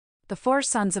The Four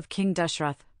Sons of King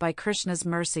Dasharatha, by Krishna's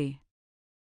mercy.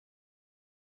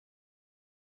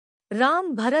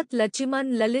 Ram Bharat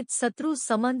Lakshman Lalit शत्रु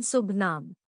समन शुभ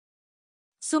नाम।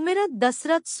 सुमिरत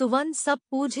दशरथ सुवन सब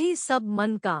पूजहि सब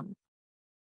मन काम।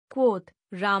 Quote,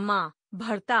 Rama,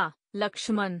 Bharata,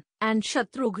 Lakshmana, and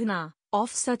Shatrughna,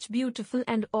 of such beautiful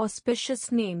and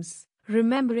auspicious names,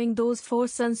 remembering those four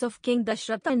sons of King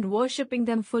Dasharatha and worshipping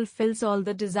them fulfills all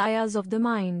the desires of the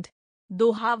mind.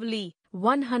 Dohavali,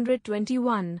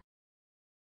 121.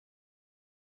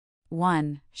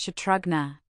 1.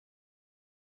 Shatrughna.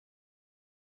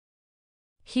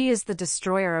 He is the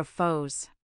destroyer of foes.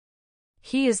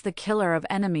 He is the killer of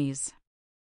enemies.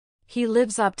 He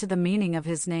lives up to the meaning of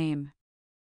his name.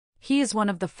 He is one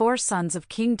of the four sons of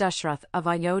King Dasharatha of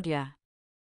Ayodhya.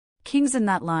 Kings in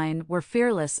that line were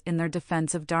fearless in their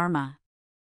defense of Dharma.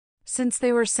 Since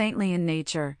they were saintly in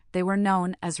nature, they were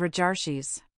known as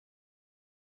Rajarshis.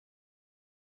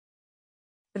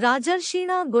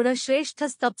 राजर्षिणा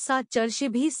गुणश्रेष्ठस्तपसा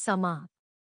चर्षिभिः समा।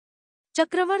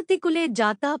 चक्रवर्ती कुले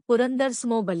जाता Purandar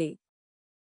समोबले।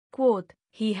 Quote,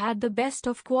 he had the best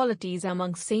of qualities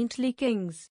among saintly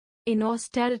kings. In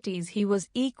austerities he was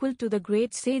equal to the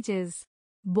great sages.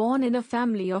 Born in a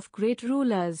family of great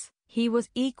rulers, he was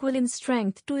equal in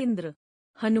strength to Indra.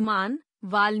 Hanuman,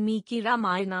 Valmiki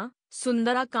Ramayana,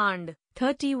 Sundarakand,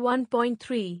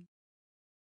 31.3.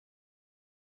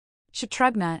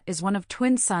 Shatrughna is one of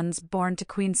twin sons born to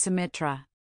Queen Sumitra.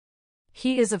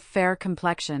 He is of fair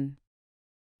complexion.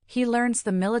 He learns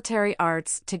the military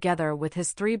arts together with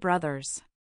his three brothers.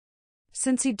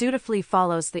 Since he dutifully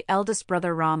follows the eldest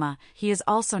brother Rama, he is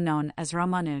also known as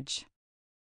Ramanuj.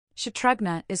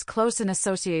 Shatrughna is close in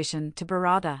association to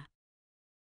Bharata.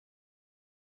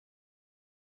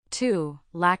 2.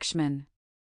 Lakshmana.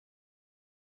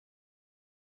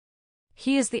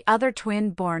 He is the other twin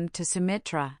born to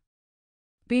Sumitra.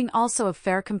 Being also of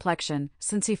fair complexion,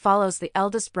 since he follows the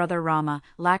eldest brother Rama,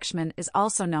 Lakshmana is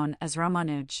also known as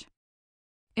Ramanuj.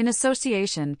 In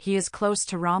association, he is close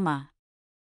to Rama.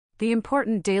 The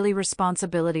important daily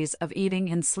responsibilities of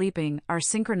eating and sleeping are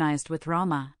synchronized with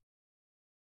Rama.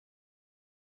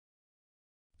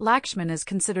 Lakshmana is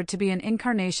considered to be an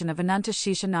incarnation of Ananta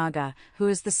Sheshanaga, who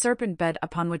is the serpent bed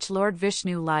upon which Lord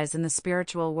Vishnu lies in the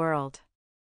spiritual world.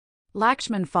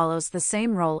 Lakshmana follows the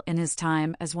same role in his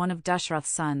time as one of Dasharatha's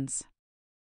sons.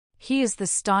 He is the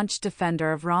staunch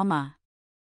defender of Rama.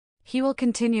 He will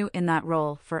continue in that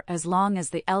role for as long as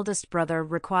the eldest brother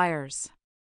requires.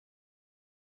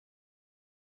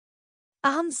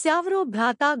 अहं स्यावरो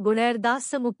भ्राता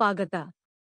गुणैर्दासमुपागता।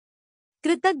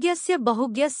 कृतज्ञस्य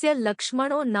बहुज्ञस्य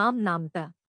लक्ष्मणो नाम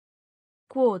नामता।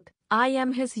 Quote, I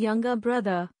am his younger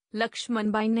brother,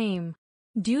 Lakshman by name.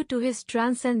 Due to his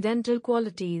transcendental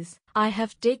qualities, I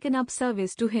have taken up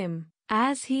service to him,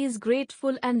 as he is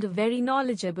grateful and very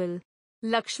knowledgeable.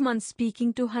 Lakshman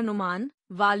speaking to Hanuman,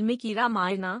 Valmiki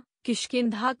Ramayana,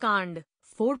 Kishkindha Kand,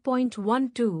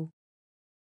 4.12.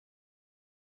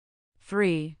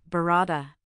 3.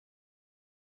 Bharata.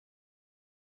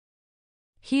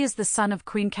 He is the son of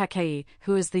Queen Kaikeyi,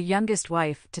 who is the youngest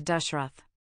wife to Dasharatha.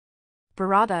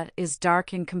 Bharata is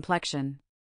dark in complexion.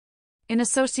 In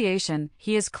association,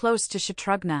 he is close to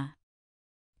Shatrughna.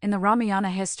 In the Ramayana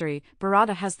history,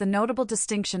 Bharata has the notable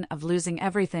distinction of losing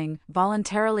everything,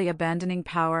 voluntarily abandoning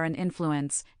power and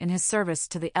influence, in his service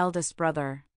to the eldest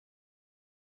brother.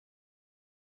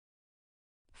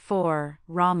 4.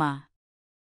 Rama.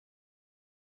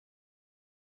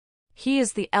 He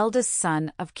is the eldest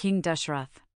son of King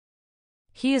Dasharatha.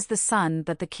 He is the son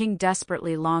that the king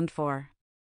desperately longed for.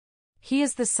 He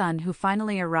is the son who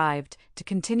finally arrived to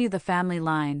continue the family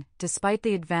line, despite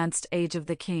the advanced age of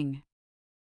the king.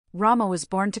 Rama was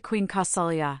born to Queen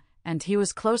Kausalya, and he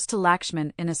was close to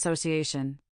Lakshmana in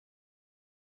association.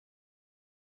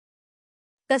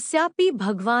 तस्यापि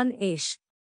भगवान एष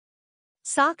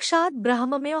साक्षात्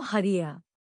ब्रह्ममेव हरिया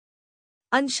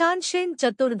अंशांशेन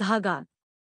चतुर्धागात्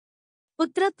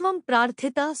पुत्रत्वं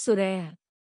प्रार्थिता सुरैः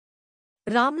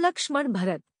Ram Lakshman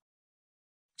Bharat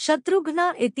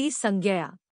Shatrughna iti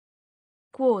sangyaya.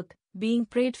 Quote, being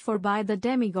prayed for by the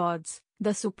demigods,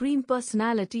 the Supreme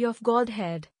Personality of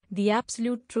Godhead, the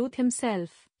Absolute Truth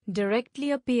Himself,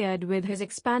 directly appeared with his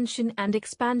expansion and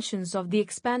expansions of the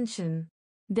expansion.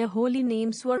 Their holy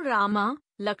names were Rama,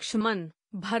 Lakshman,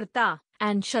 Bharata,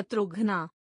 and Shatrughna.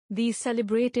 These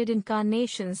celebrated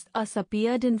incarnations thus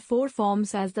appeared in four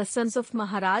forms as the sons of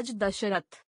Maharaj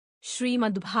Dasharatha.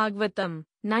 Srimad Bhagavatam,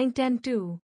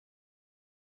 9.10.2.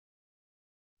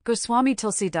 Goswami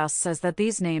Tulsidas says that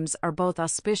these names are both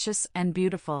auspicious and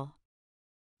beautiful.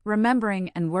 Remembering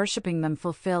and worshipping them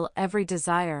fulfill every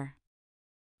desire.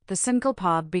 The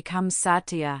sankalpa becomes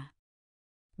satya.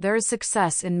 There is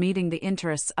success in meeting the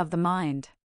interests of the mind.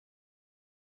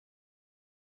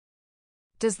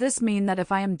 Does this mean that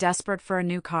if I am desperate for a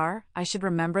new car, I should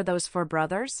remember those 4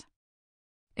 brothers?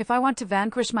 If I want to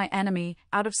vanquish my enemy,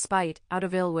 out of spite, out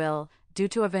of ill will, due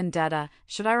to a vendetta,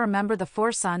 should I remember the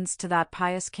 4 sons to that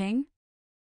pious king?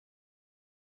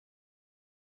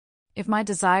 If my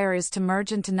desire is to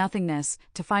merge into nothingness,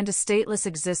 to find a stateless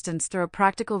existence through a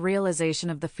practical realization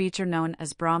of the feature known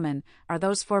as Brahman, are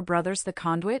those 4 brothers the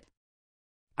conduit?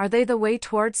 Are they the way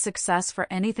towards success for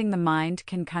anything the mind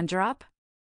can conjure up?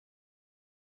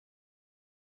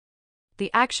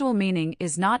 The actual meaning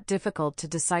is not difficult to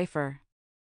decipher.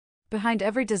 Behind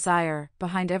every desire,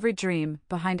 behind every dream,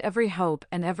 behind every hope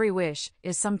and every wish,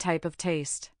 is some type of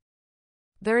taste.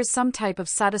 There is some type of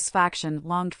satisfaction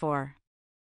longed for.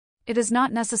 It is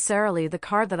not necessarily the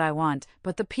car that I want,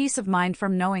 but the peace of mind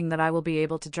from knowing that I will be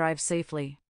able to drive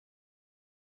safely.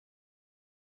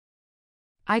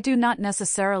 I do not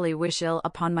necessarily wish ill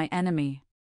upon my enemy.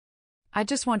 I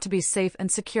just want to be safe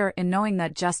and secure in knowing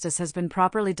that justice has been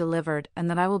properly delivered and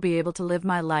that I will be able to live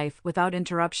my life without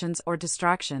interruptions or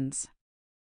distractions.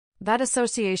 That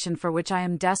association for which I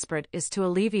am desperate is to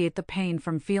alleviate the pain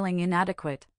from feeling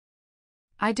inadequate.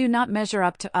 I do not measure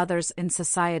up to others in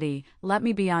society, let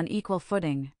me be on equal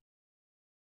footing.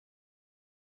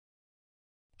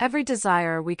 Every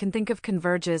desire we can think of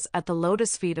converges at the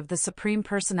lotus feet of the Supreme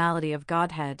Personality of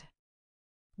Godhead.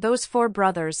 Those 4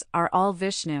 brothers are all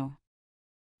Vishnu.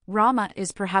 Rama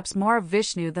is perhaps more of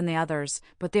Vishnu than the others,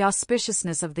 but the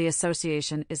auspiciousness of the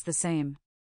association is the same.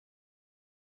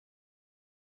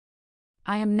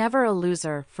 I am never a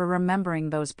loser for remembering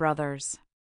those brothers.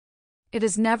 It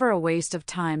is never a waste of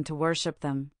time to worship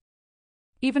them.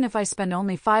 Even if I spend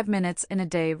only 5 minutes in a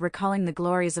day recalling the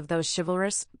glories of those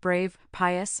chivalrous, brave,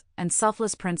 pious, and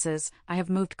selfless princes, I have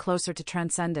moved closer to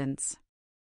transcendence.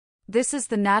 This is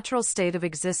the natural state of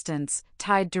existence,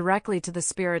 tied directly to the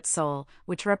spirit soul,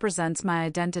 which represents my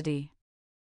identity.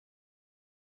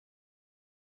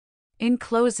 In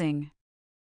closing,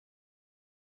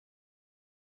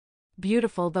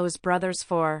 beautiful those brothers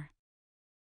 4.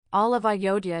 All of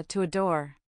Ayodhya to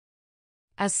adore.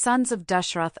 As sons of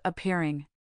Dasharatha appearing.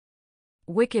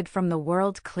 Wicked from the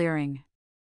world clearing.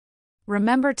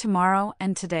 Remember tomorrow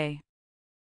and today.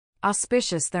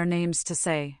 Auspicious their names to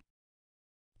say.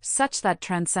 Such that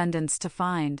transcendence to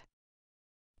find.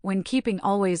 When keeping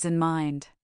always in mind.